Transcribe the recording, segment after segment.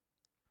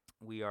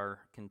We are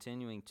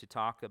continuing to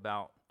talk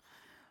about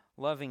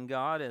loving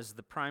God as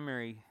the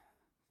primary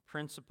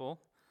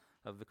principle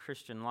of the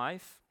Christian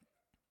life.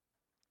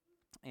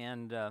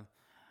 And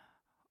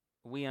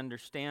we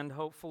understand,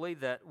 hopefully,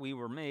 that we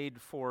were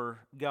made for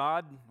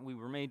God. We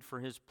were made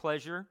for His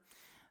pleasure.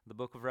 The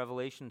book of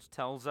Revelations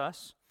tells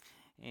us.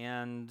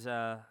 And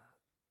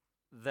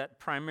that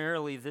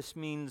primarily this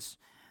means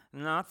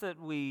not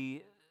that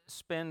we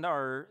spend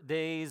our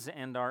days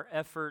and our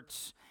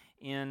efforts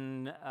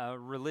in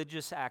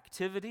religious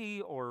activity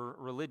or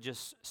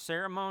religious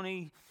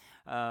ceremony,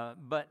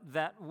 but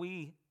that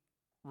we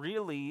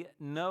really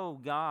know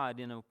God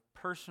in a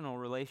personal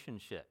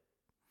relationship.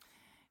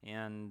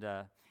 And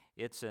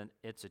it's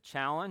a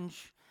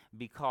challenge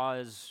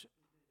because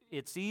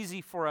it's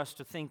easy for us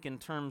to think in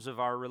terms of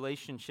our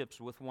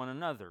relationships with one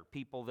another,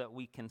 people that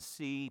we can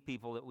see,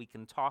 people that we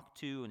can talk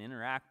to and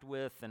interact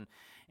with and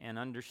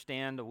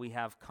understand that we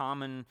have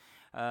common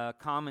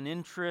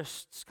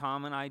interests,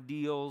 common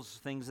ideals,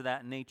 things of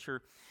that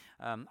nature.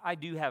 I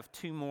do have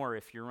two more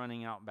if you're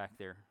running out back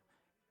there.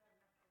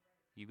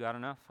 You got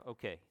enough?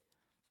 Okay.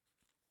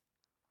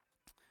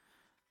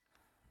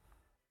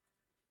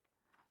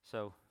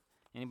 So,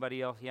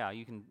 anybody else? Yeah,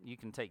 you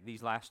can take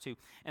these last two.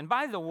 And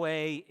by the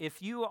way,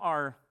 if you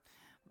are,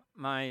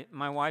 my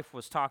wife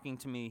was talking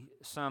to me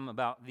some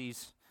about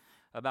these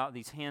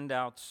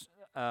handouts.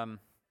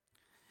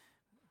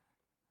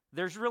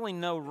 There's really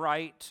no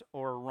right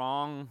or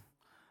wrong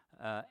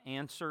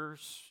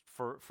answers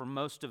for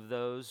most of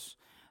those.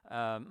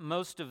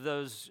 Most of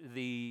those,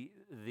 the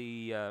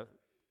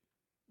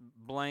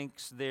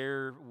blanks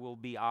there will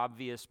be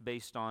obvious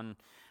based on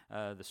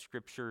the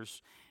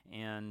scriptures,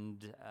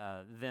 and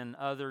then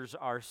others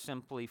are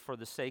simply for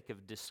the sake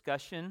of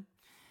discussion,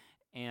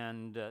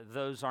 and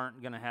those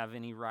aren't going to have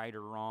any right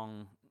or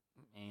wrong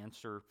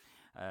answer.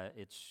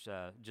 It's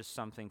just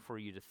something for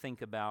you to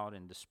think about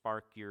and to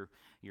spark your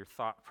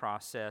thought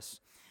process.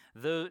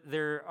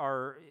 There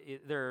are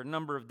a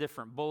number of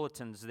different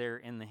bulletins there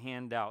in the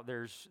handout.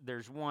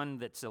 There's one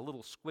that's a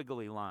little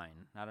squiggly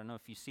line. I don't know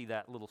if you see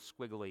that little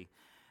squiggly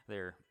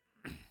there.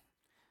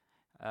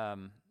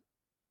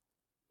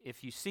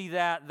 If you see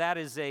that, that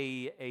is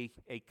a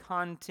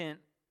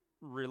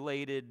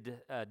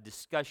content-related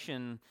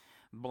discussion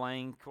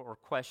blank or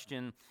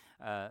question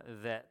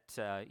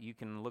that you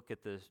can look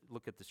at the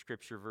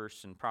scripture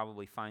verse and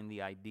probably find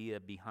the idea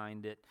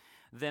behind it.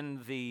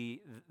 Then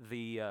the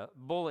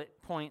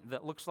bullet point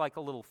that looks like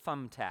a little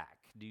thumbtack.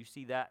 Do you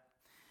see that?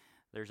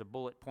 There's a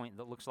bullet point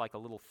that looks like a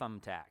little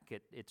thumbtack.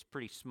 It's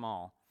pretty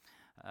small.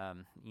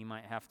 You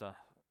might have to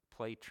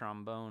play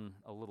trombone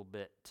a little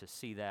bit to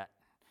see that.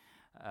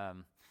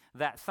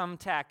 That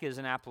thumbtack is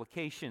an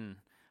application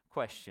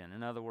question.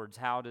 In other words,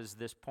 how does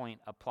this point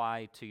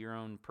apply to your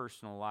own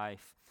personal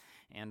life?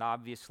 And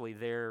obviously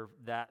there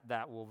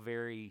that will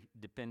vary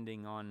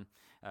depending on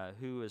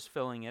who is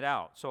filling it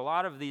out. So a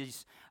lot of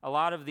these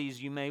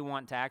you may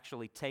want to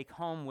actually take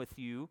home with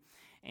you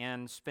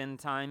and spend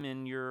time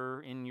in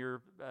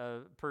your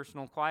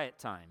personal quiet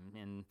time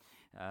in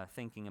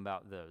thinking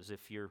about those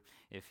if you're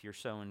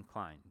so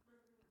inclined.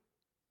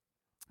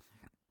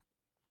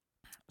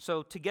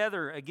 So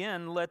together,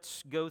 again,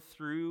 let's go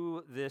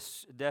through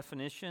this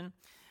definition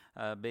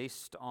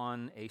based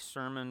on a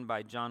sermon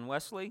by John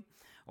Wesley,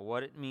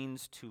 what it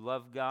means to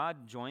love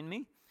God. Join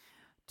me.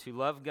 To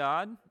love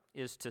God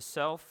is to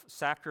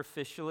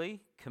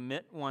self-sacrificially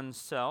commit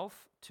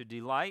oneself to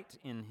delight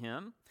in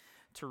Him,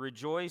 to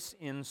rejoice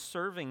in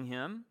serving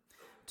Him,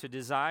 to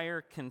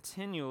desire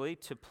continually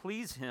to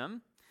please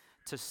Him,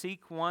 to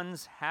seek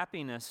one's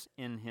happiness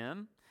in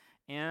Him,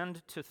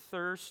 and to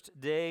thirst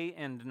day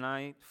and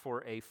night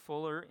for a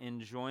fuller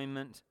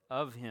enjoyment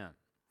of Him.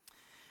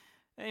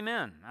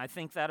 Amen. I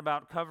think that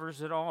about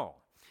covers it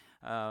all.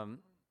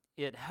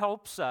 It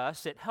helps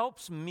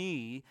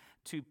me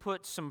to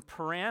put some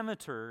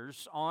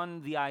parameters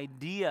on the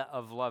idea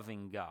of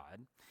loving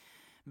God,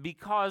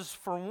 because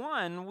for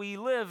one, we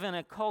live in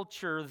a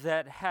culture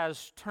that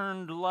has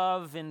turned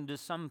love into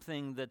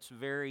something that's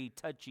very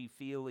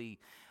touchy-feely,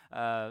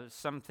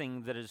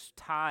 something that is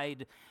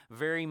tied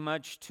very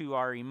much to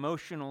our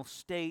emotional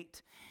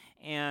state.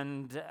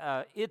 And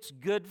it's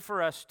good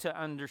for us to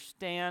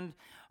understand,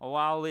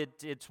 while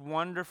it's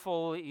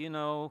wonderful,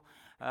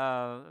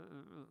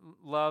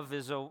 love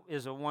is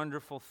a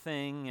wonderful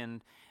thing,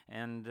 and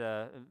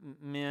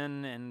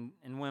men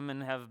and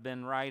women have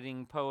been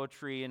writing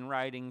poetry and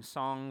writing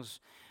songs,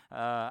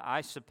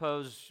 I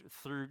suppose,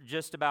 through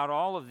just about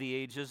all of the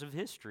ages of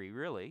history,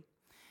 really.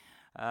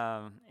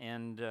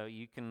 And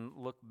you can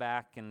look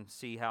back and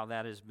see how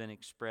that has been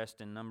expressed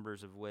in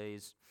numbers of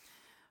ways.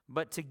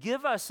 But to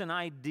give us an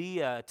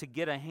idea, to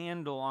get a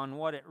handle on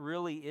what it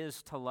really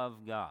is to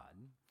love God,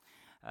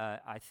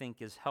 I think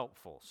is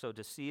helpful. So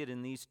to see it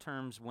in these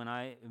terms,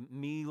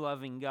 me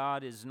loving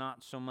God is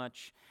not so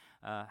much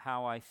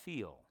how I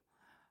feel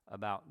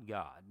about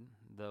God,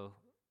 though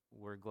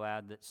we're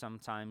glad that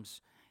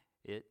sometimes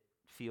it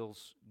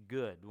feels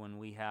good when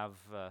we have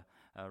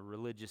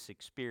religious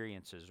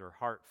experiences or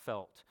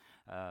heartfelt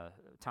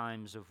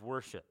times of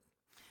worship.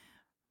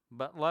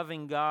 But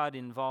loving God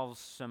involves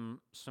some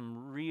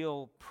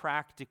real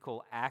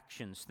practical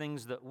actions,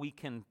 things that we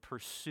can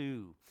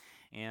pursue.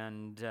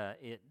 And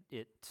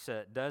it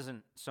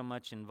doesn't so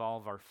much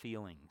involve our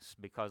feelings,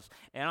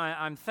 and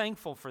I'm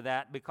thankful for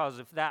that, because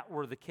if that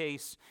were the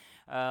case,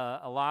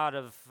 a lot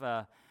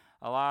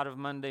of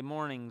Monday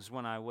mornings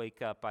when I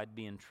wake up, I'd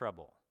be in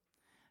trouble.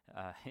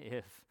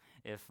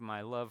 If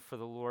my love for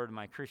the Lord,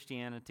 my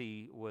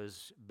Christianity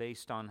was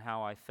based on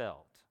how I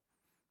felt.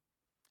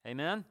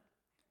 Amen?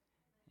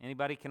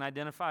 Anybody can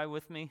identify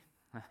with me?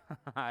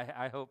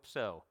 I hope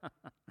so.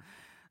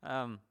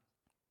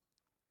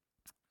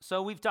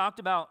 So we've talked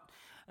about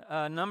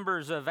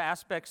numbers of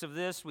aspects of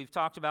this. We've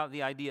talked about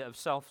the idea of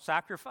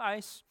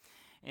self-sacrifice,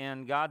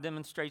 and God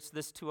demonstrates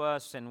this to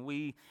us, and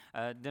we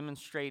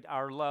demonstrate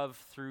our love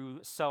through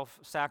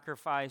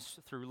self-sacrifice,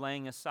 through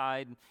laying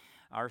aside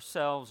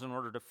ourselves in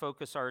order to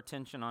focus our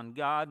attention on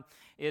God.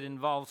 It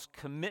involves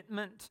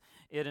commitment.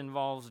 It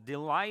involves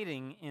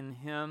delighting in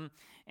Him,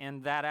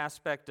 and that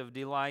aspect of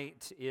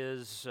delight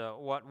is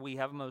what we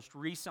have most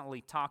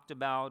recently talked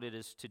about. It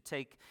is to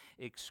take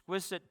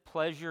exquisite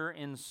pleasure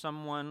in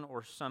someone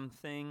or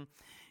something,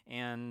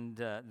 and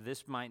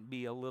this might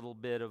be a little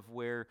bit of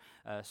where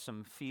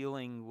some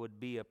feeling would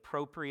be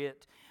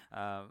appropriate,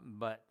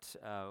 but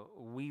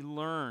we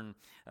learn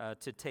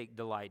to take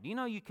delight. You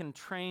know, you can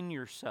train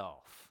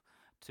yourself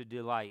to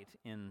delight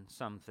in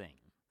something.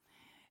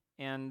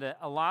 And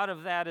a lot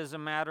of that is a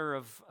matter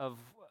of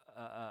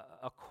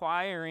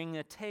acquiring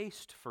a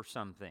taste for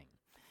something.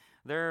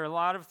 There are a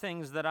lot of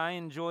things that I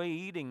enjoy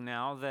eating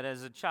now that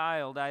as a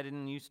child I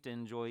didn't used to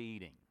enjoy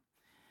eating.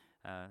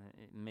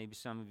 Maybe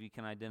some of you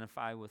can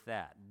identify with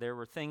that. There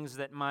were things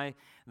that my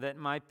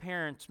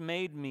parents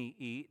made me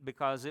eat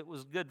because it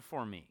was good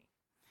for me.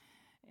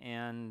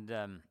 And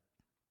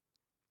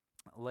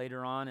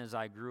later on, as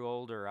I grew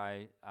older,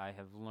 I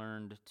have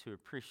learned to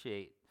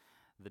appreciate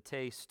the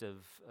taste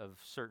of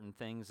certain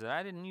things that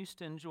I didn't used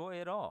to enjoy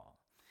at all.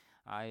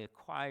 I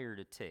acquired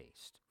a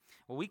taste.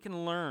 Well, we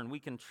can learn, we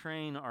can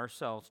train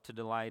ourselves to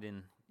delight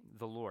in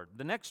the Lord.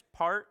 The next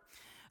part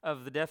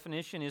of the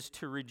definition is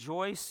to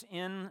rejoice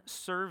in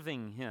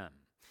serving Him.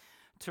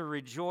 To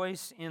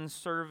rejoice in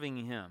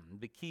serving Him.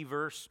 The key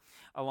verse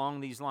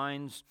along these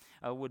lines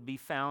would be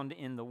found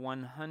in the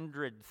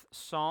 100th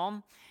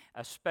Psalm,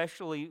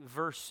 especially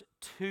verse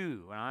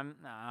 2. And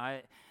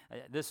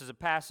this is a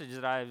passage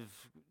that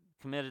I've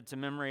committed to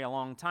memory a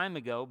long time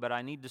ago, but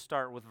I need to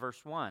start with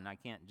verse 1. I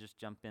can't just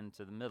jump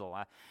into the middle.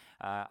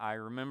 I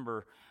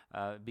remember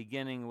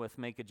beginning with,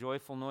 "Make a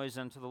joyful noise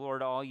unto the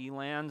Lord, all ye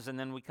lands," and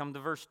then we come to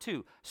verse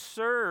 2.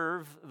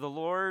 "Serve the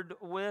Lord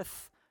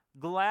with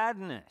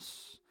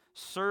gladness."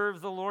 Serve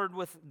the Lord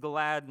with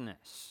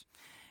gladness.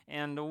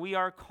 And we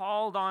are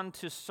called on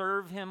to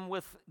serve Him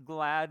with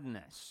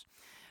gladness.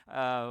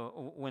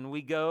 When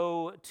we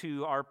go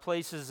to our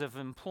places of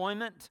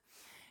employment,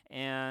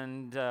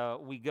 and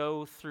we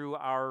go through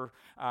our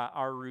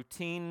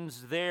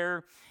routines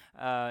there,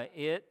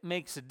 it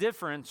makes a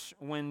difference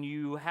when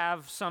you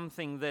have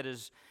something that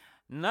is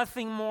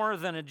nothing more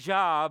than a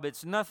job,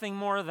 it's nothing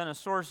more than a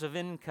source of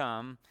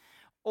income,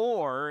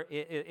 or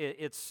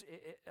if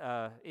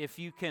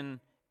you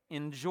can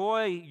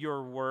enjoy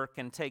your work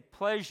and take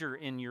pleasure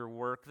in your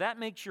work, that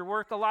makes your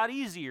work a lot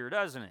easier,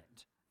 doesn't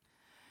it?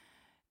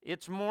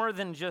 It's more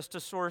than just a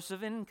source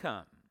of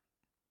income.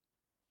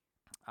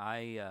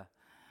 I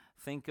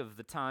think of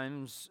the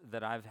times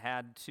that I've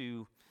had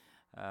to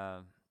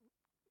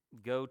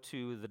go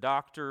to the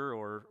doctor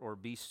or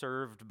be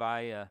served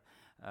by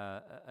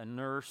a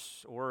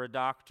nurse or a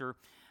doctor.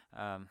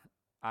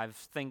 I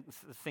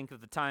think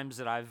of the times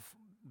that I've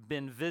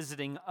been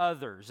visiting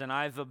others and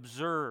I've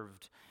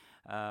observed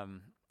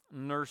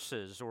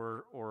nurses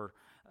or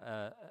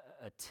a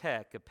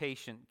tech, a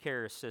patient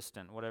care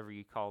assistant, whatever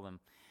you call them.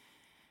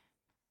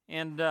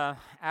 And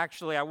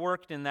actually, I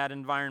worked in that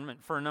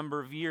environment for a number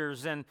of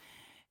years, and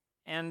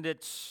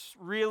it's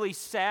really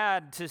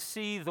sad to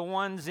see the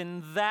ones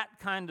in that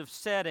kind of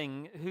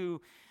setting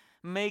who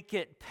make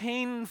it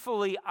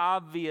painfully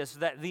obvious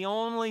that the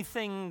only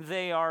thing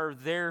they are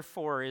there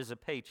for is a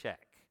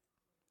paycheck.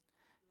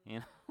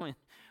 You know,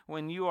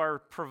 when you are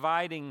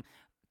providing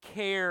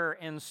care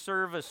and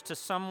service to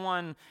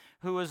someone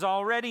who is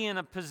already in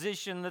a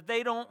position that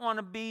they don't want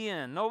to be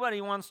in.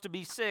 Nobody wants to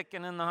be sick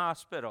and in the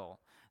hospital.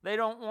 They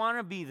don't want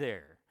to be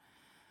there.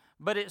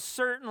 But it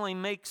certainly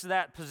makes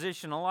that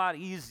position a lot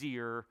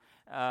easier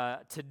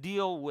to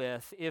deal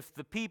with if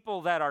the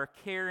people that are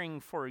caring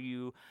for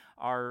you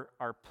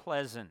are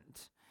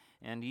pleasant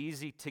and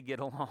easy to get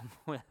along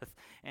with,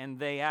 and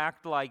they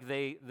act like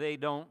they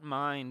don't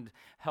mind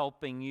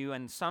helping you,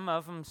 and some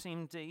of them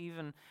seem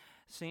to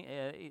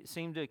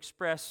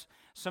express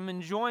some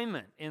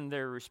enjoyment in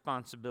their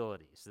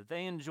responsibilities, that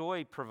they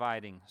enjoy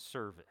providing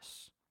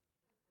service.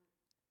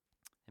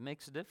 It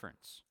makes a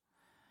difference.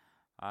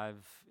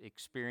 I've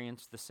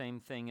experienced the same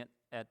thing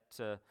at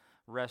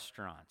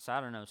restaurants.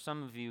 I don't know,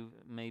 some of you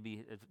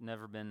maybe have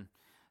never been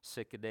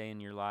sick a day in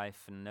your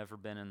life and never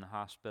been in the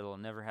hospital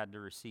and never had to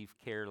receive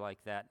care like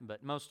that.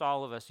 But most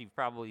all of us, you've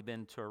probably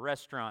been to a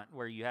restaurant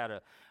where you had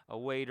a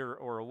waiter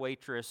or a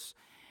waitress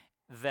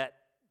that,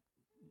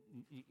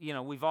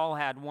 we've all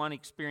had one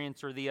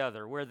experience or the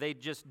other where they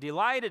just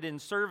delighted in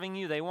serving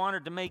you. They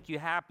wanted to make you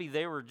happy.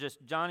 They were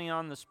just Johnny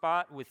on the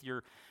spot with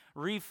your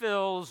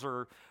refills,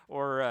 or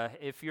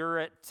if you're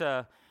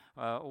at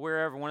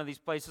wherever, one of these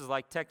places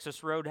like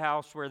Texas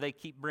Roadhouse where they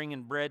keep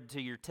bringing bread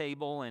to your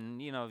table,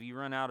 and if you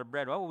run out of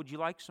bread, would you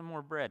like some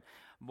more bread?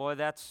 Boy,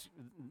 that's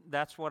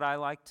what I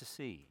like to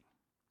see.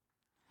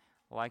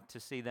 I like to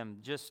see them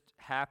just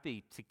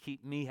happy to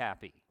keep me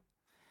happy.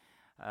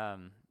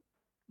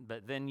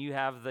 But then you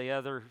have the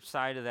other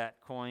side of that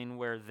coin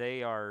where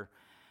they are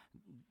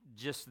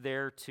just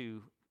there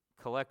to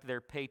collect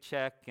their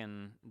paycheck,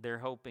 and they're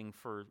hoping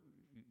for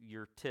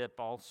your tip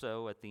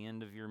also at the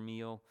end of your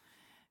meal.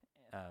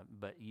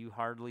 But you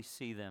hardly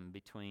see them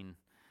between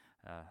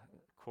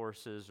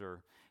courses,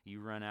 or you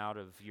run out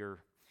of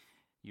your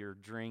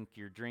drink.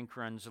 Your drink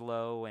runs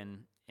low,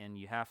 and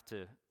you have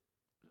to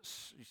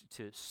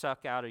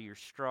suck out of your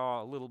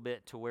straw a little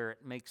bit to where it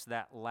makes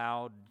that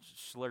loud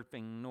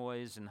slurping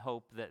noise, and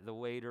hope that the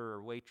waiter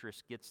or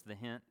waitress gets the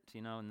hint,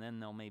 and then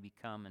they'll maybe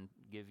come and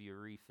give you a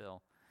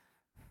refill.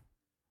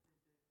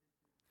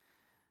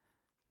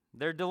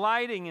 They're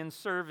delighting in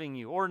serving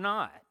you, or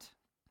not.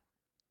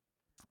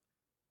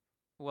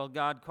 Well,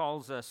 God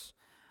calls us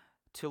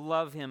to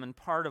love Him, and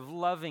part of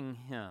loving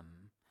Him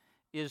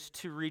is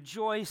to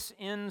rejoice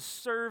in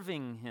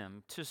serving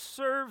Him, to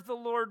serve the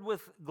Lord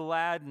with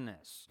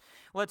gladness.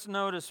 Let's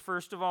notice,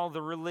 first of all,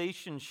 the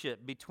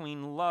relationship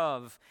between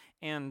love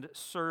and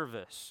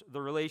service.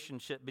 The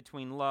relationship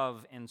between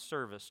love and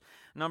service.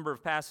 A number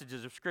of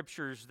passages of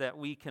scriptures that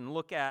we can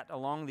look at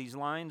along these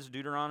lines.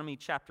 Deuteronomy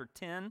chapter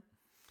 10.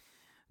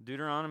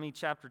 Deuteronomy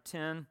chapter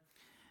 10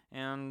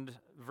 and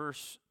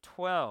verse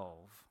 12.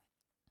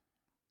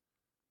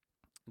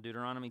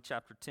 Deuteronomy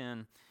chapter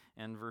 10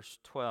 and verse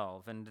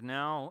 12. And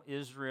now,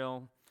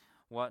 Israel,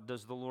 what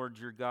does the Lord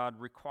your God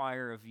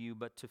require of you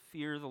but to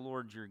fear the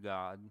Lord your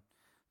God,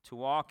 to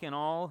walk in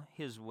all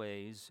His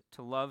ways,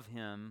 to love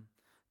Him,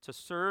 to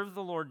serve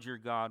the Lord your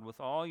God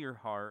with all your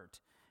heart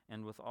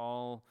and with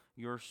all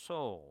your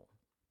soul.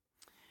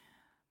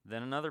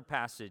 Then another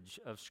passage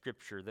of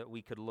Scripture that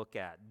we could look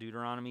at,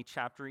 Deuteronomy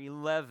chapter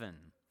 11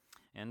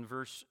 and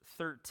verse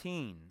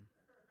 13.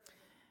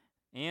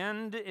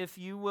 And if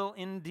you will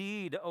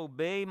indeed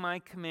obey my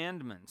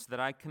commandments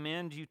that I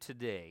command you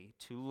today,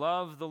 to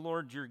love the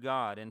Lord your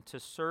God and to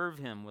serve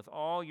Him with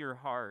all your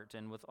heart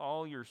and with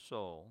all your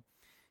soul,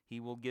 He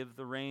will give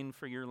the rain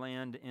for your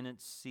land in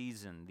its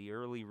season, the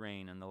early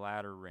rain and the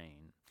latter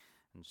rain,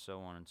 and so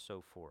on and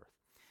so forth.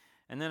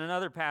 And then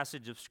another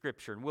passage of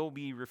Scripture, and we'll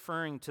be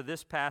referring to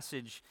this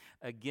passage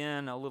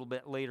again a little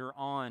bit later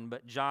on,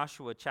 but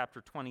Joshua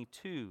chapter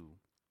 22.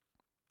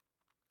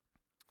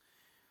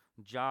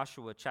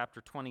 Joshua chapter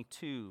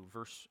 22,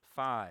 verse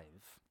 5.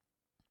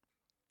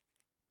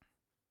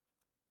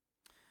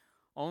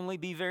 Only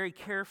be very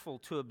careful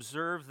to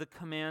observe the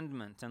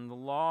commandment and the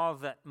law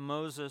that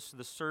Moses,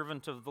 the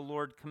servant of the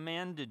Lord,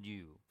 commanded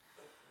you,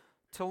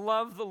 to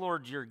love the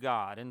Lord your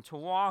God, and to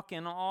walk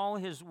in all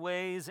His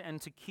ways, and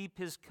to keep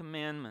His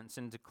commandments,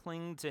 and to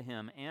cling to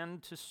Him,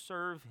 and to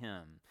serve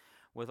Him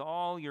with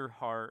all your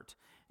heart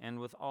and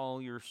with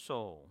all your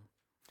soul.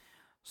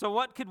 So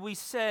what could we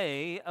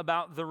say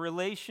about the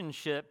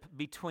relationship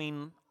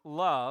between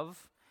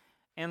love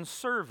and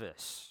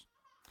service?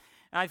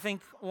 I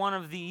think one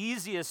of the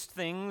easiest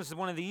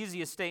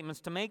statements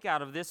to make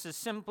out of this is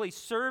simply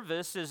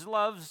service is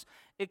love's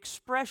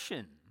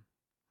expression.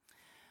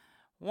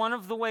 One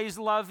of the ways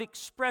love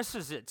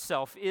expresses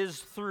itself is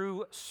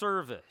through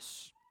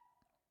service.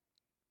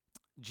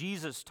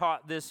 Jesus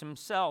taught this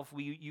Himself.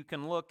 You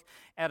can look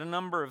at a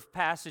number of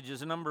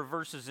passages, a number of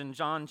verses in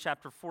John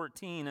chapter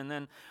 14, and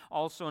then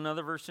also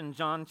another verse in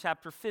John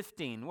chapter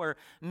 15, where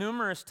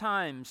numerous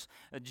times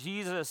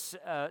Jesus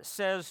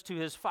says to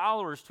His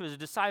followers, to His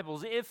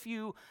disciples, if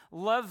you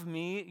love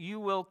me, you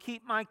will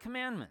keep my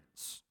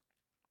commandments.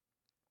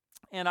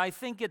 And I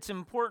think it's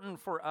important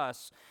for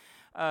us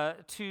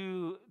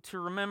to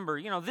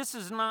remember, this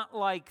is not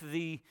like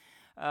the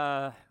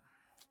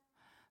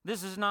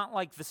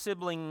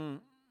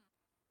sibling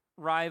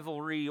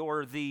rivalry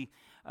or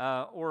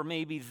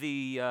maybe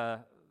the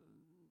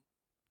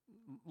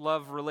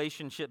love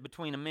relationship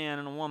between a man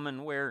and a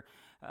woman where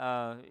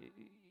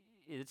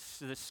it's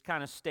this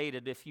kind of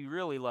stated, if you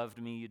really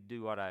loved me, you'd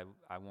do what I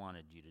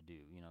wanted you to do.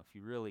 If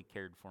you really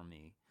cared for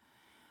me.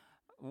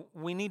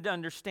 We need to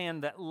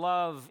understand that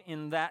love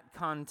in that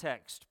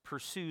context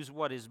pursues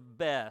what is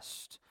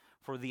best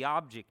for the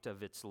object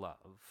of its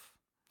love.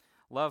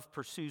 Love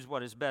pursues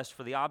what is best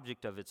for the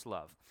object of its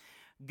love.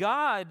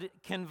 God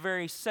can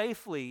very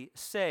safely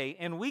say,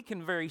 and we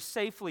can very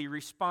safely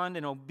respond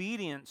in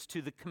obedience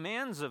to the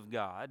commands of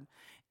God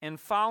and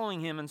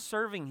following Him and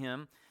serving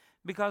Him,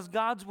 because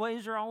God's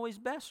ways are always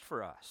best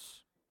for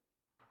us.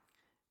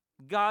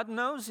 God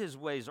knows His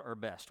ways are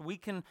best. We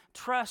can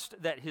trust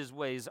that His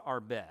ways are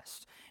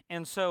best.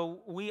 And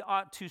so we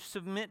ought to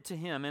submit to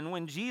Him. And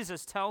when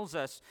Jesus tells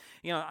us,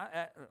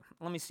 let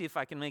me see if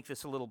I can make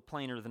this a little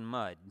plainer than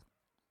mud.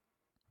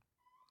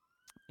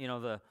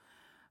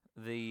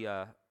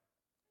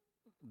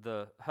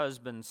 The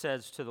husband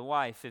says to the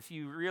wife, if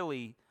you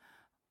really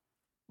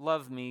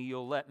love me,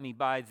 you'll let me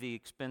buy the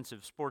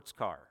expensive sports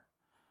car.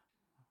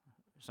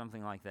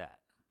 Something like that.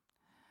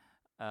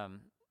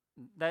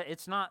 That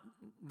it's not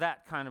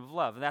that kind of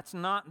love. That's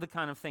not the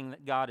kind of thing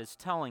that God is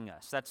telling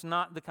us. That's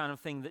not the kind of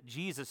thing that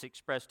Jesus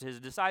expressed to His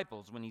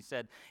disciples when He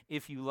said,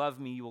 if you love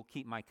me, you will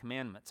keep my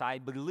commandments. I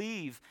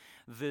believe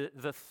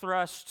the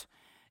thrust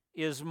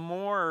is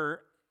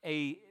more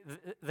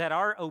that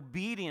our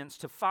obedience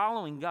to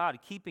following God,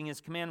 keeping His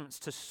commandments,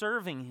 to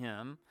serving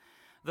Him,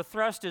 the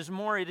thrust is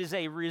more, it is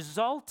a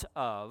result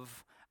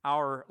of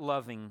our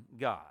loving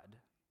God.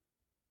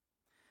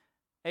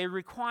 A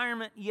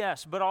requirement,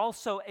 yes, but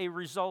also a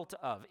result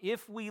of.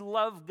 If we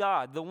love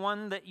God, the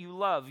one that you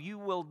love, you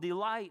will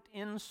delight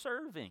in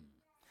serving.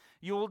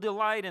 You will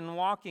delight in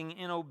walking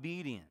in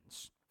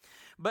obedience.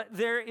 But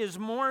there is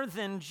more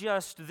than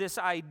just this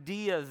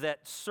idea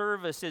that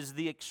service is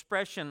the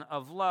expression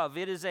of love.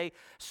 It is a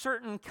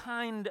certain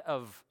kind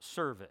of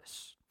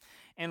service.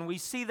 And we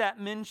see that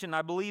mentioned,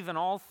 I believe, in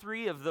all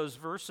three of those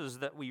verses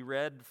that we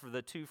read, for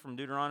the two from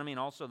Deuteronomy and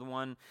also the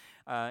one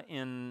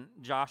in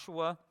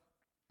Joshua.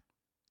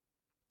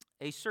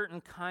 A certain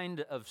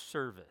kind of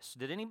service.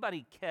 Did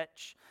anybody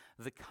catch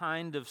the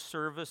kind of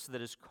service that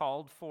is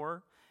called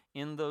for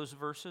in those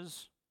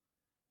verses?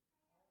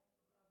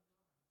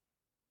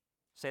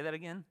 Say that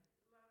again.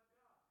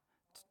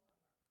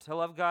 To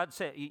love God.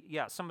 Say,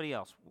 yeah, somebody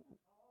else.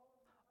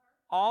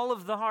 All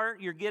of the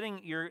heart. You're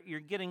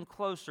getting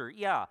closer.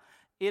 Yeah,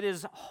 it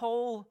is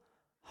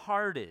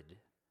wholehearted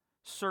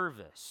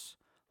service.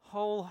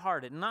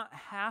 Wholehearted, not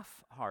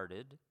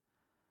half-hearted,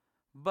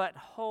 but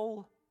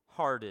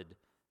wholehearted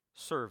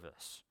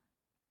service.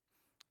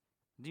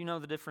 Do you know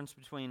the difference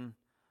between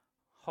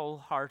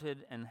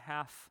wholehearted and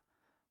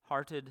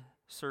half-hearted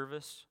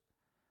service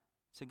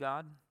to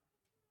God?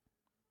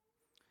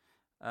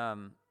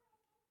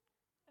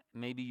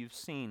 Maybe you've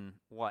seen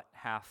what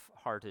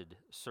half-hearted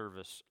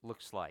service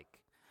looks like.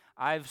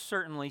 I've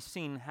certainly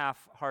seen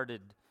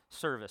half-hearted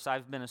service.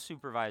 I've been a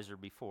supervisor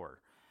before.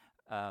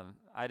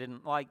 I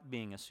didn't like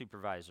being a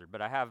supervisor,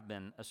 but I have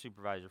been a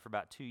supervisor for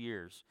about 2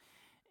 years.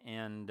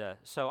 And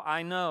so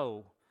I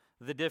know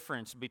the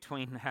difference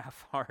between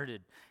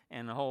half-hearted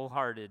and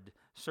wholehearted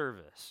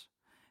service.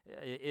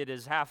 It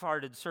is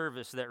half-hearted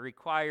service that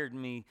required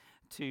me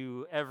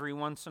to every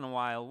once in a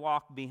while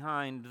walk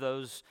behind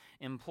those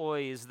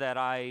employees that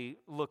I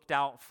looked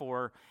out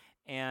for,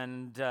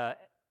 and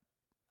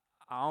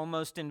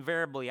almost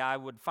invariably I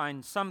would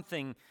find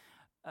something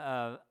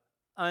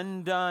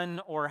undone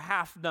or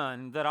half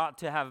done that ought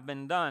to have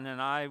been done,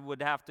 and I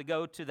would have to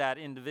go to that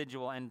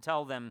individual and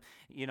tell them,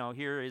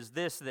 here is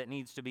this that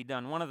needs to be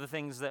done. One of the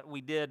things that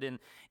we did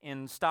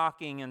in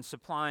stocking and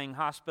supplying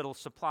hospital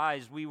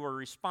supplies, we were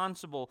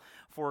responsible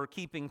for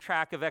keeping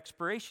track of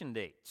expiration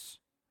dates.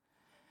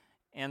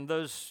 And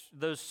those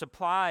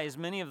supplies,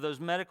 many of those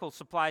medical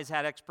supplies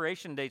had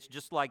expiration dates,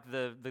 just like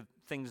the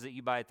things that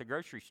you buy at the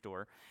grocery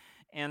store.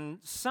 And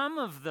some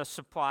of the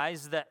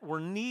supplies that were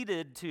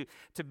needed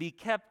to be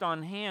kept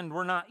on hand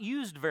were not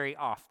used very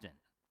often.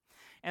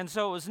 And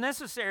so it was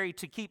necessary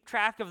to keep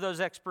track of those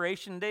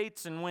expiration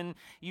dates, and when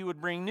you would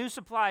bring new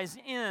supplies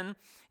in,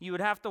 you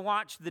would have to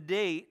watch the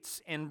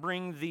dates and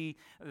bring the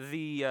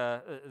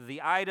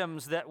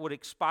items that would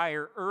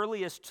expire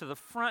earliest to the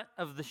front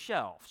of the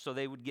shelf so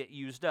they would get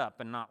used up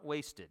and not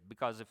wasted,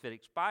 because if it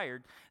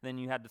expired, then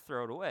you had to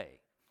throw it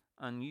away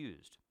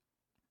unused.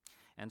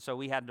 And so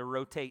we had to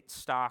rotate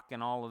stock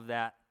and all of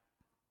that,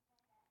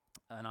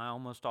 and I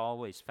almost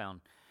always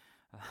found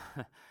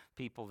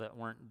people that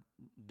weren't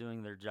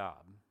doing their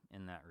job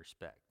in that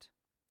respect.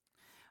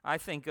 I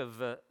think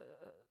of a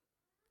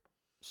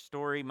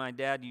story my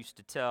dad used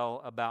to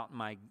tell about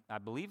I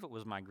believe it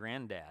was my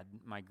granddad.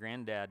 My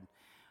granddad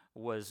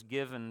was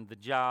given the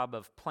job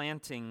of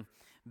planting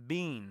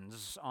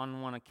beans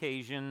on one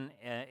occasion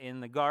in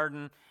the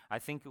garden. I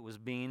think it was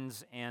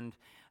beans, and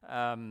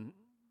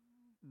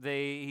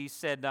he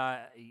said,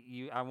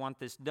 I want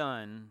this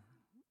done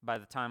by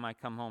the time I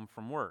come home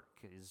from work,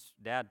 his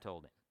dad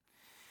told him.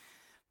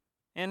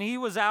 And he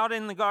was out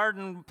in the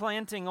garden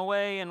planting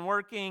away and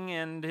working,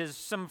 and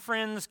some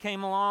friends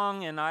came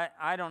along, and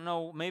I don't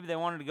know, maybe they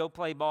wanted to go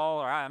play ball,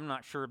 or I'm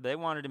not sure, but they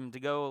wanted him to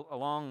go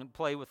along and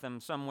play with them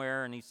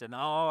somewhere, and he said,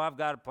 "Oh, I've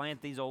got to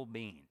plant these old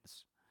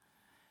beans."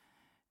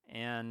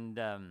 And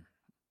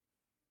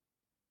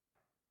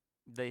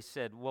they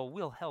said, "Well,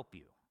 we'll help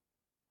you."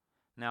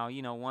 Now,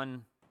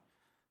 one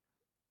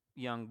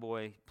young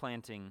boy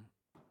planting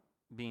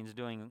beans,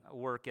 doing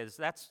work,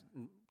 that's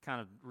kind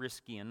of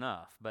risky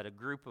enough, but a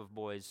group of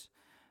boys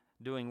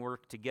doing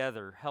work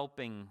together,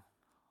 helping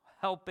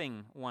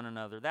one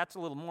another, that's a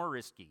little more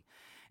risky.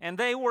 And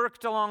they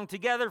worked along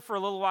together for a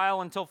little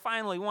while until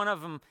finally one of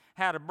them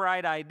had a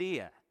bright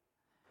idea.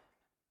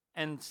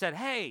 and said,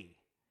 "Hey,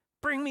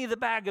 bring me the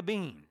bag of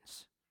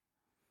beans."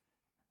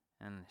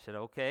 And they said,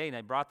 "Okay." And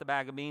they brought the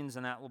bag of beans,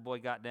 and that little boy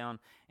got down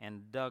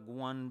and dug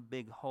one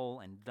big hole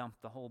and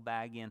dumped the whole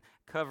bag in,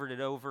 covered it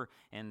over,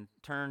 and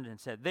turned and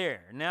said,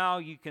 "There, now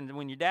you can,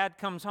 when your dad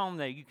comes home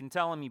there, you can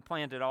tell him you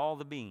planted all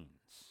the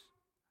beans."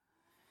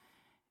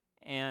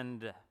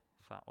 And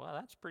thought, well,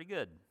 that's pretty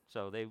good.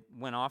 So they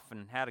went off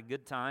and had a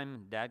good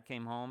time. Dad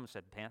came home and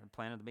said,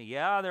 "Planted the beans?"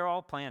 "Yeah, they're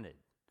all planted."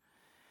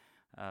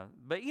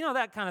 But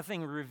that kind of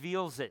thing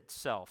reveals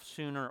itself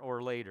sooner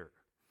or later.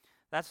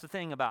 That's the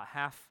thing about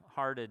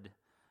half-hearted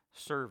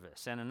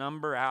service. And a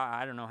number,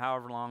 I don't know,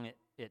 however long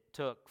it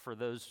took for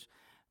those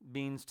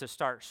beans to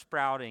start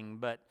sprouting,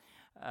 but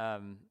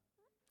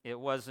it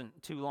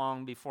wasn't too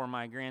long before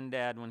my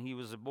granddad, when he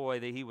was a boy,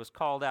 that he was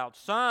called out,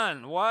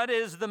 "Son, what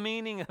is the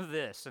meaning of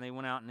this?" And he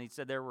went out and he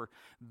said there were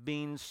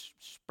beans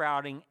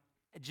sprouting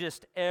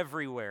just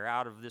everywhere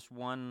out of this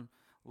one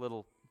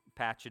little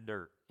patch of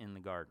dirt in the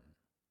garden.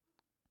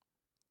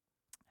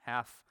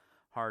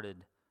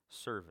 Half-hearted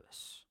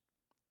service.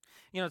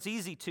 It's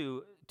easy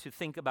to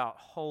think about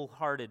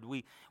wholehearted.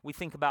 We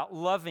think about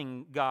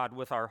loving God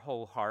with our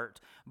whole heart,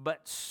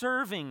 but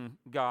serving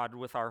God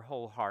with our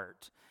whole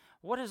heart,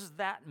 what does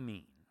that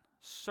mean?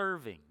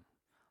 Serving.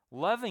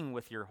 Loving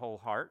with your whole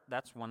heart,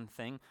 that's one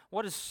thing.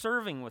 What is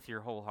serving with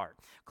your whole heart?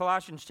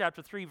 Colossians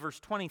chapter 3, verse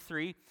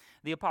 23,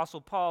 the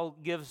Apostle Paul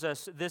gives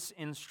us this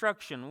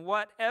instruction: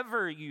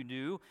 "Whatever you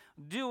do,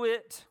 do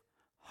it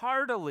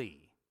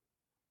heartily,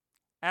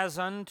 as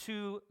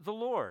unto the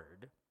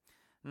Lord,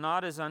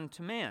 not as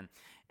unto man."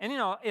 And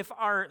if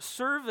our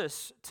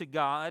service to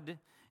God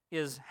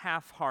is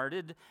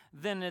half-hearted,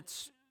 then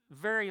it's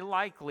very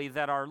likely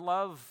that our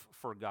love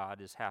for God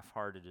is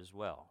half-hearted as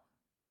well.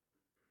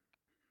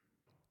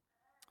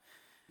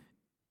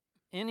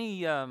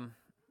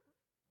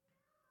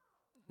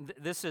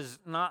 This is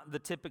not the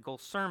typical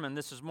sermon.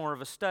 This is more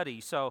of a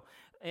study. So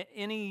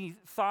any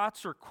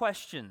thoughts or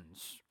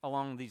questions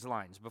along these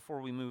lines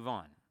before we move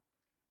on?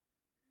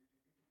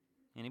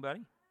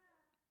 Anybody?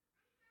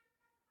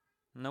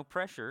 No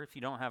pressure. If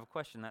you don't have a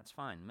question, that's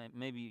fine.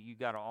 Maybe you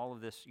got all of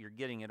this, you're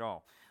getting it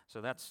all.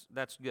 So that's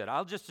good.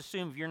 I'll just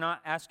assume if you're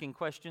not asking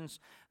questions,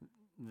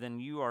 then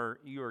you are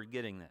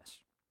getting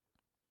this.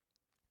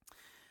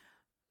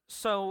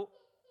 So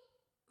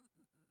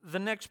the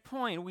next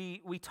point,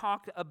 we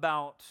talk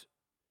about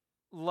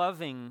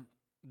loving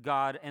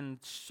God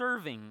and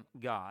serving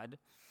God.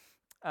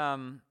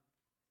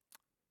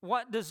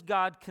 What does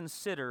God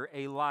consider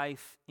a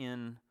life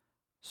in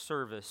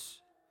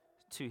service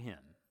to Him?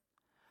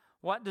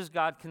 What does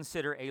God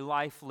consider a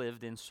life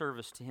lived in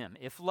service to Him?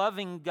 If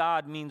loving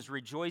God means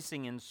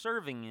rejoicing in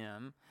serving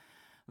Him,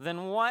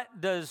 then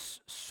what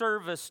does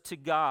service to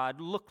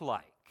God look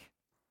like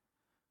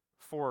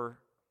for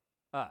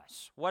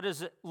us? What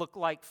does it look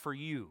like for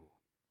you?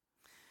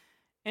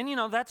 And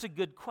that's a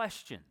good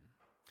question.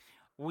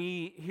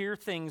 We hear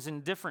things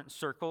in different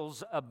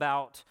circles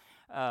about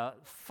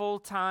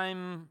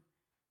full-time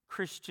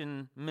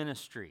Christian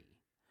ministry,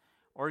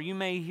 or you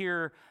may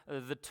hear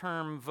the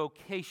term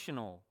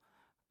vocational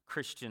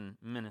Christian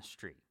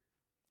ministry.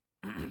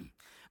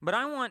 But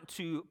I want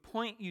to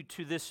point you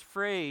to this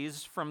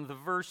phrase from the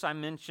verse I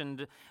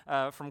mentioned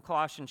from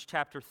Colossians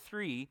chapter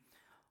 3.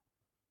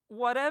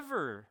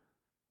 "Whatever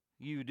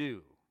you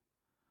do,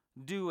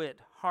 do it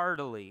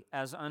heartily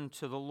as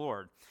unto the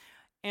Lord."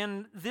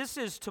 And this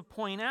is to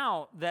point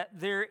out that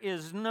there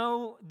is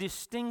no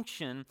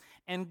distinction,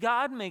 and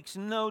God makes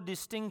no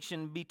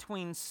distinction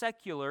between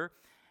secular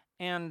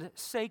and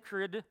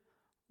sacred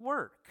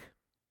work.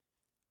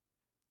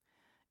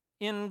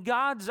 In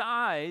God's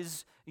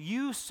eyes,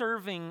 you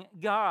serving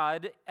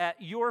God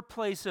at your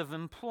place of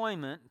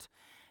employment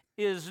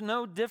is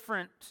no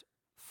different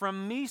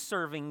from me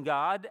serving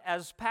God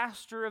as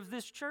pastor of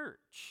this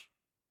church.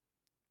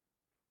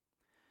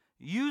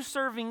 You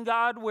serving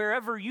God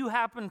wherever you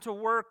happen to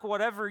work,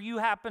 whatever you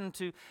happen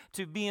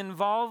to be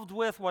involved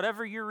with,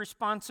 whatever your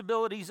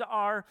responsibilities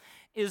are,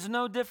 is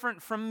no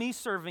different from me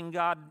serving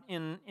God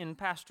in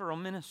pastoral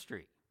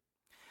ministry.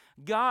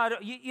 God,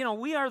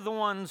 we are the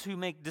ones who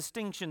make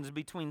distinctions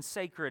between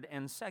sacred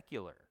and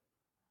secular.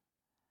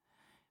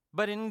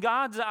 But in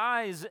God's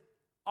eyes,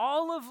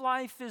 all of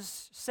life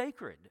is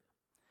sacred.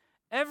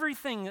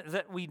 Everything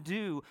that we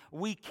do,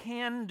 we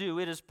can do.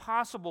 It is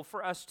possible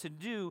for us to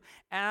do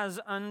as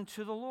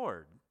unto the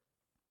Lord.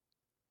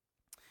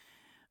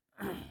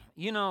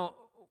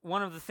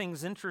 One of the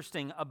things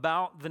interesting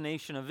about the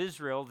nation of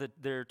Israel,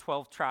 that there are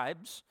 12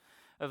 tribes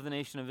of the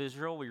nation of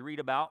Israel we read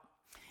about,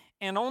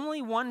 and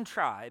only one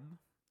tribe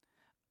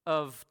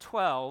of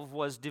 12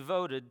 was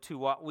devoted to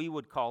what we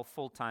would call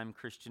full-time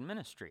Christian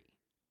ministry.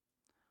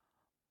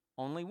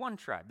 Only one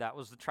tribe. That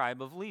was the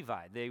tribe of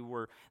Levi.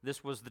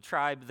 This was the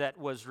tribe that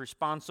was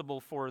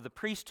responsible for the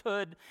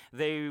priesthood.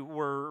 They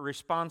were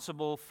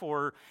responsible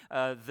for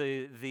all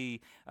the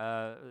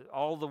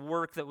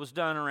work that was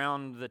done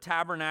around the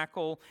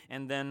tabernacle,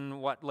 and then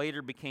what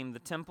later became the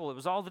temple. It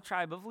was all the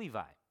tribe of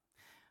Levi.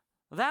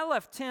 That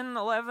left 10,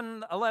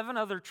 11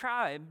 other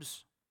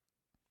tribes,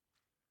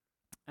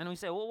 And we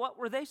say, well, what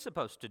were they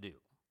supposed to do?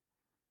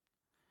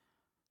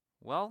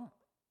 Well,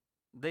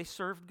 they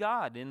served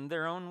God in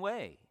their own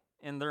way,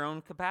 in their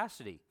own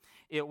capacity.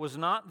 It was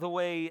not the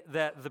way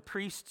that the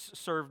priests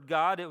served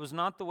God. It was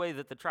not the way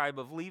that the tribe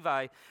of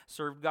Levi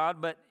served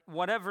God, but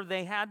whatever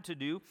they had to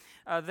do,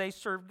 they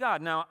served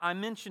God. Now, I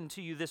mentioned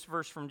to you this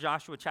verse from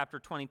Joshua chapter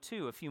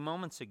 22 a few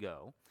moments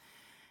ago,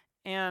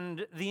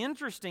 and the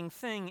interesting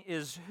thing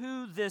is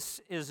who this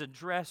is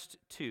addressed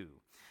to.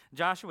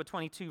 Joshua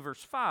 22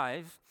 verse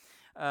 5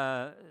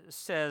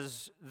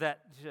 says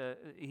that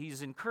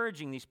he's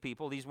encouraging these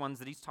people, these ones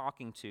that he's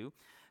talking to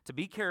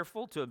be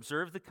careful, to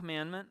observe the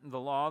commandment, the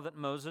law that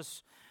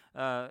Moses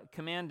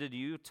commanded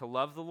you, to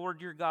love the Lord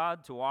your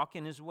God, to walk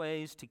in his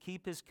ways, to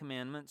keep his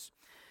commandments,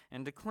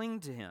 and to cling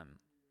to him,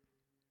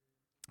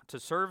 to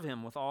serve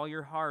him with all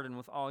your heart and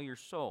with all your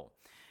soul.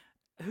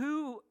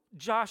 Who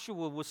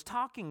Joshua was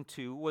talking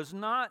to was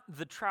not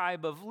the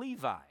tribe of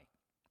Levi,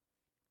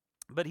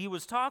 but he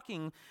was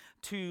talking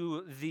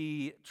to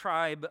the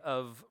tribe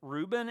of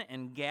Reuben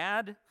and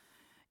Gad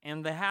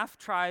and the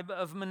half-tribe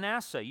of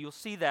Manasseh. You'll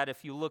see that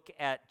if you look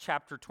at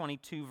chapter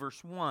 22,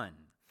 verse 1.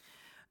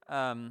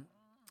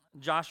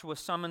 Joshua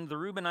summoned the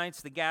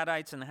Reubenites, the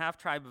Gadites, and the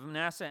half-tribe of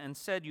Manasseh and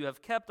said, "You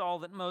have kept all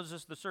that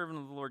Moses, the servant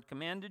of the Lord,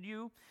 commanded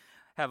you,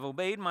 have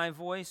obeyed my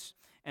voice,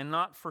 and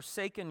not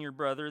forsaken your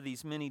brother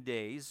these many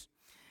days,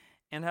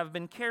 and have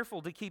been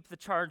careful to keep the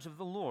charge of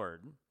the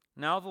Lord.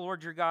 Now the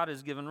Lord your God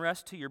has given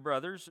rest to your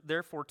brothers.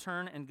 Therefore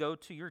turn and go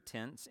to your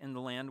tents in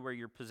the land where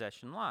your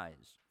possession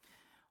lies."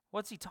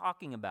 What's he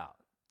talking about?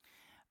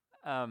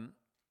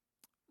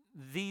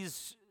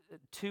 These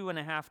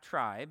 2.5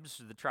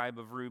 tribes, the tribe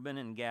of Reuben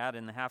and Gad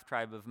and the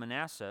half-tribe of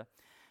Manasseh,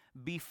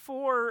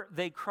 before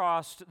they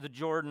crossed the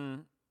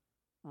Jordan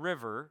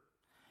River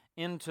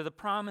into the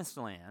Promised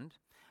Land,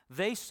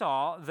 they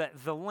saw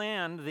that the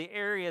land, the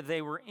area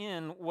they were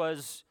in,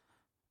 was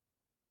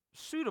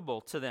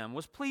suitable to them,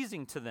 was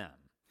pleasing to them.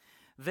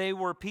 They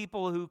were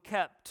people who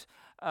kept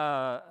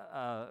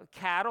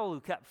cattle, who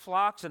kept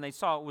flocks, and they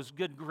saw it was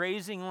good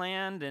grazing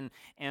land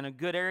and a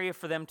good area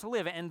for them to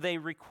live. And they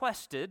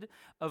requested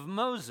of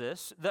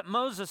Moses that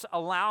Moses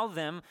allow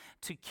them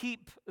to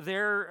keep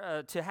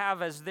their, to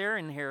have as their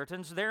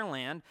inheritance, their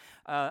land,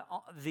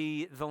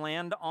 the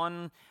land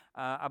on,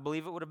 I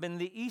believe it would have been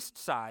the east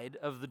side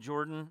of the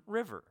Jordan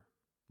River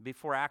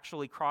before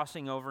actually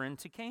crossing over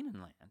into Canaan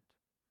land.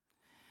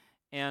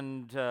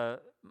 And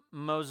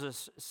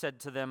Moses said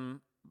to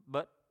them,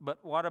 But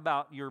what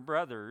about your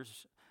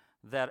brothers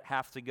that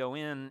have to go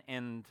in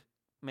and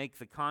make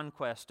the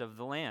conquest of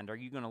the land? Are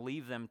you going to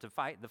leave them to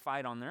fight the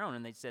fight on their own?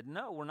 And they said,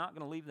 no, we're not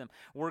going to leave them.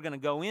 We're going to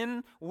go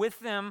in with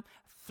them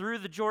through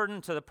the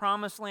Jordan to the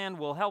Promised Land.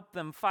 We'll help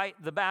them fight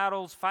the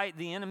battles, fight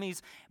the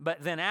enemies.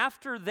 But then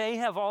after they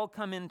have all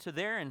come into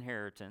their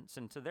inheritance,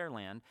 into their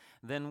land,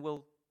 then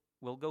we'll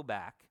go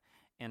back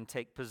and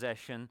take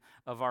possession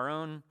of our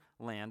own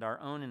land, our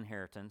own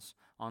inheritance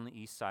on the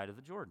east side of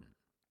the Jordan.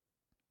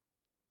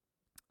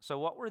 So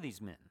what were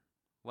these men?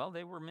 Well,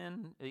 they were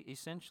men,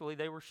 essentially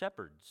they were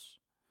shepherds.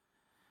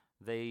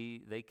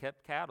 They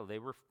kept cattle. They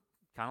were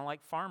kind of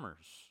like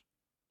farmers.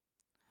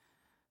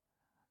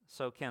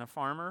 So can a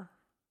farmer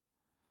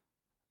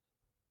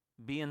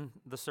be in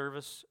the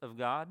service of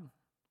God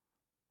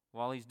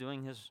while he's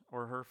doing his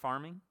or her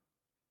farming?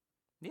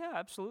 Yeah,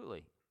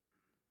 absolutely.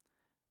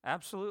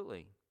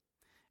 Absolutely.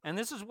 And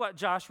this is what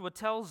Joshua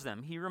tells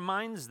them. He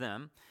reminds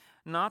them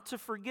not to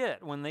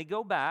forget when they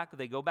go back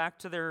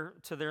to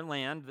their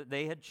land that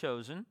they had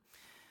chosen.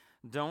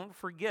 Don't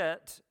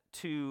forget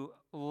to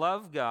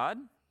love God,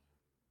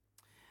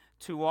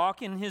 to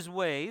walk in his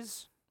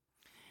ways,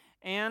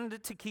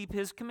 and to keep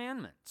his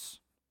commandments.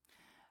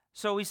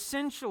 So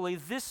essentially,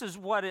 this is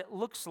what it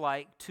looks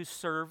like to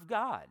serve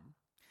God.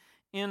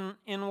 In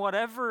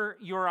whatever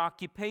your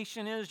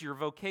occupation is, your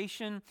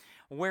vocation,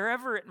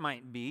 wherever it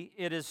might be,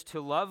 it is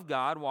to love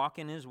God, walk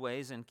in his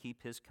ways, and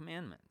keep his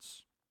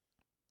commandments.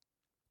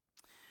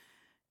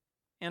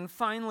 And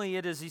finally,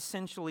 it is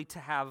essentially to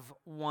have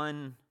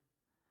one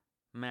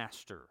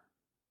master.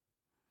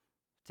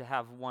 To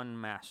have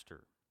one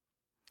master.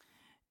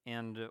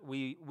 And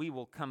we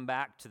will come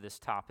back to this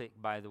topic,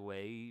 by the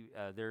way.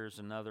 There's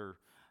another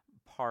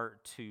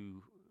part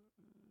to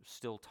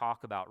still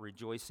talk about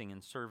rejoicing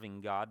and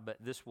serving God, but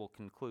this will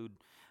conclude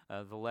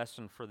the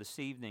lesson for this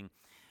evening.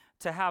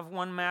 To have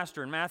one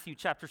master. In Matthew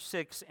chapter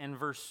 6 and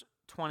verse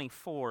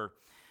 24,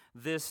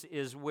 this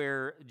is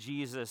where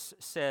Jesus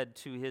said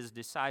to his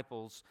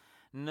disciples,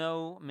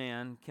 "No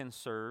man can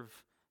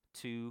serve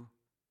two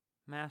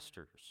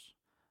masters.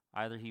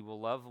 Either he will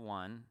love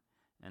one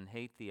and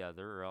hate the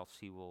other, or else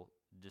he will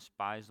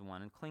despise the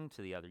one and cling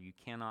to the other." You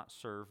cannot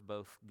serve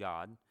both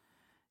God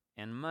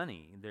and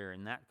money there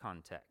in that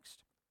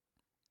context.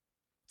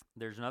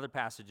 There's another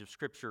passage of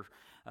Scripture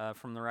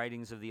from the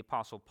writings of the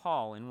Apostle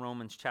Paul in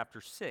Romans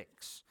chapter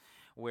 6,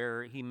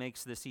 where he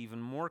makes this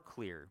even more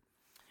clear.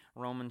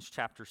 Romans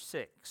chapter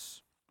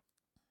 6.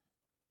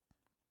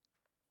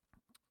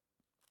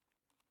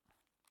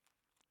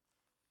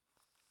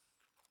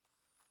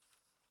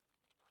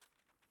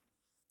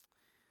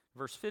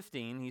 Verse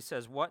 15, he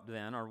says, "What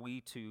then? Are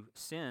we to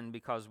sin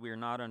because we are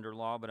not under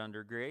law but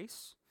under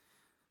grace?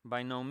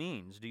 By no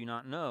means. Do you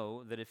not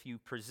know that if you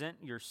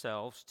present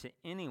yourselves to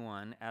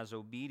anyone as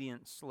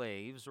obedient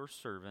slaves or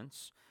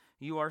servants,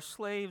 you are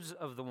slaves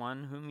of the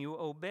one whom you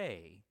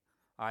obey,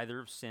 either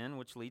of sin,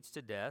 which leads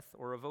to death,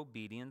 or of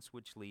obedience,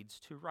 which leads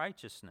to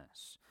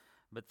righteousness?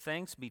 But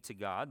thanks be to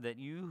God that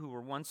you who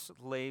were once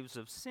slaves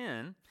of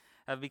sin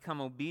have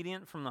become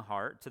obedient from the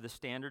heart to the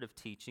standard of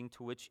teaching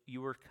to which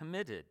you were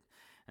committed,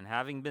 and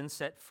having been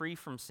set free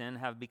from sin,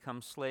 have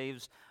become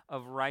slaves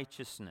of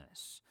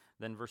righteousness."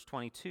 Then verse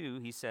 22,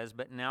 he says,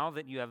 "But now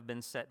that you have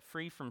been set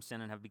free from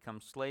sin and have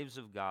become slaves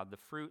of God, the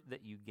fruit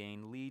that you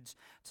gain leads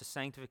to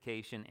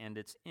sanctification and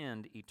its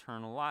end,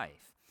 eternal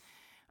life."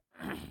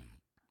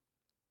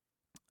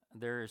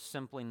 There is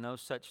simply no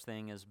such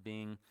thing as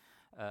being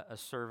a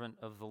servant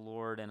of the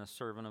Lord and a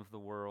servant of the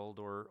world,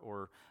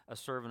 or a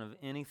servant of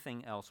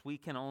anything else. We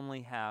can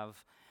only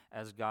have,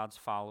 as God's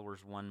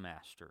followers, one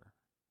master.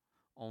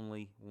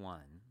 Only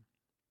one.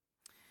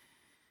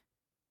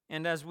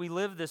 And as we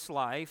live this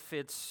life,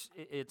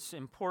 it's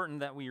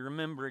important that we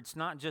remember it's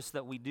not just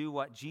that we do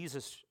what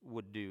Jesus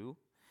would do.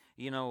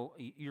 You know,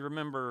 you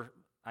remember,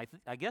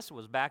 I guess it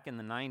was back in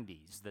the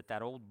 90s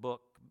that old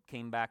book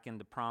came back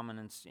into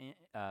prominence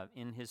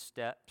in his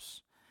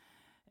steps.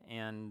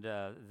 And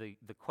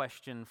the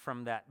question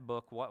from that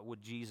book, what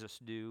would Jesus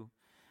do?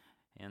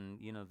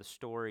 And, you know, the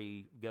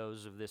story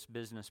goes of this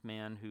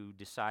businessman who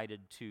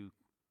decided to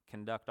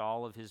conduct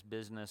all of his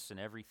business and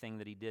everything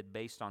that he did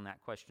based on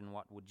that question,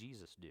 what would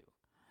Jesus do?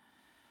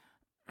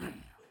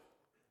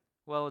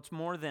 Well, it's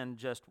more than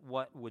just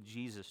what would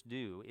Jesus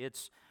do.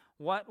 It's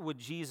what would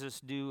Jesus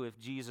do if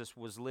Jesus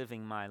was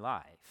living my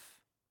life?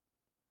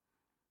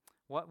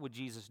 What would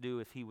Jesus do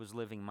if he was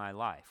living my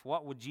life?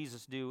 What would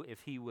Jesus do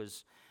if he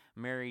was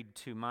married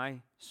to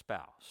my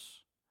spouse?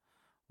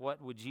 What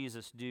would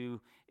Jesus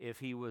do if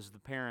he was the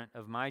parent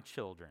of my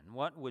children?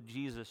 What would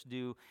Jesus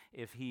do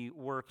if he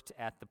worked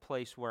at the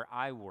place where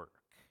I work?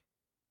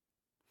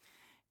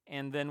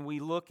 And then we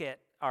look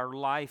at our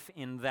life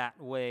in that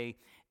way,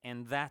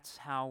 and that's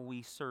how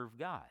we serve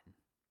God.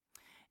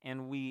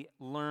 And we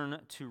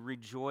learn to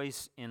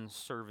rejoice in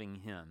serving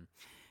him.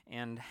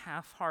 And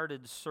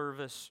half-hearted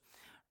service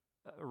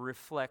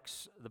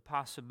reflects the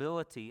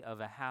possibility of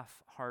a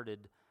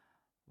half-hearted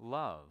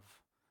love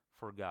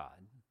for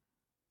God.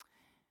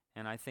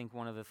 And I think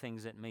one of the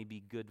things that may be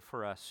good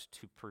for us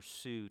to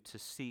pursue, to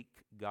seek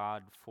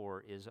God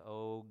for, is,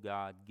 oh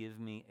God, give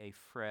me a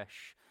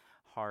fresh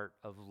heart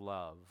of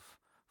love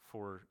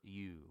for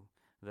you,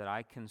 that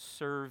I can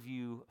serve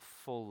you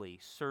fully,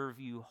 serve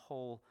you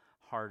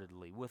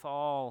wholeheartedly, with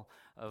all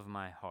of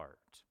my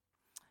heart.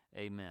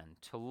 Amen.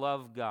 To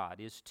love God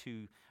is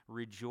to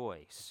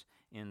rejoice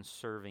in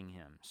serving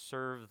him.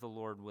 Serve the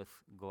Lord with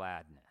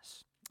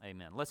gladness.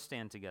 Amen. Let's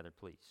stand together,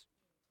 please.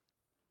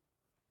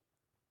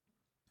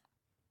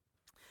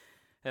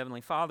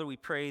 Heavenly Father, we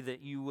pray that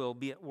you will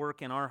be at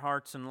work in our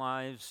hearts and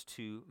lives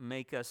to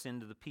make us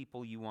into the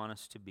people you want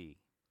us to be.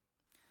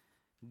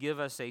 Give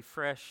us a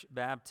fresh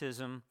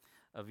baptism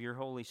of your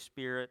Holy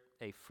Spirit,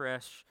 a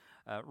fresh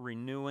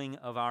renewing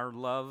of our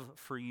love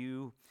for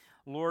you.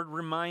 Lord,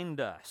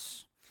 remind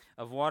us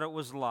of what it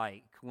was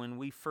like when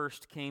we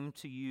first came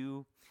to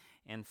you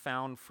and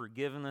found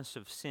forgiveness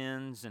of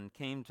sins and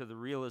came to the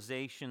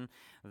realization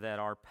that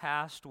our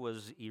past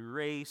was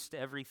erased,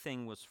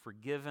 everything was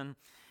forgiven.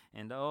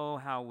 And oh,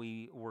 how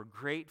we were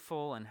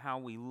grateful and how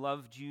we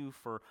loved you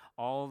for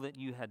all that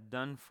you had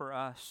done for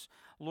us.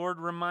 Lord,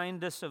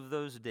 remind us of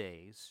those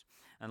days,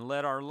 and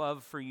let our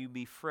love for you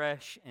be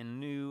fresh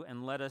and new,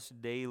 and let us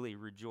daily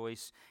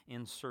rejoice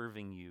in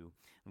serving you.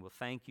 And we'll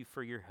thank you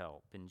for your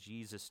help. In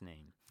Jesus'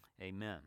 name, amen.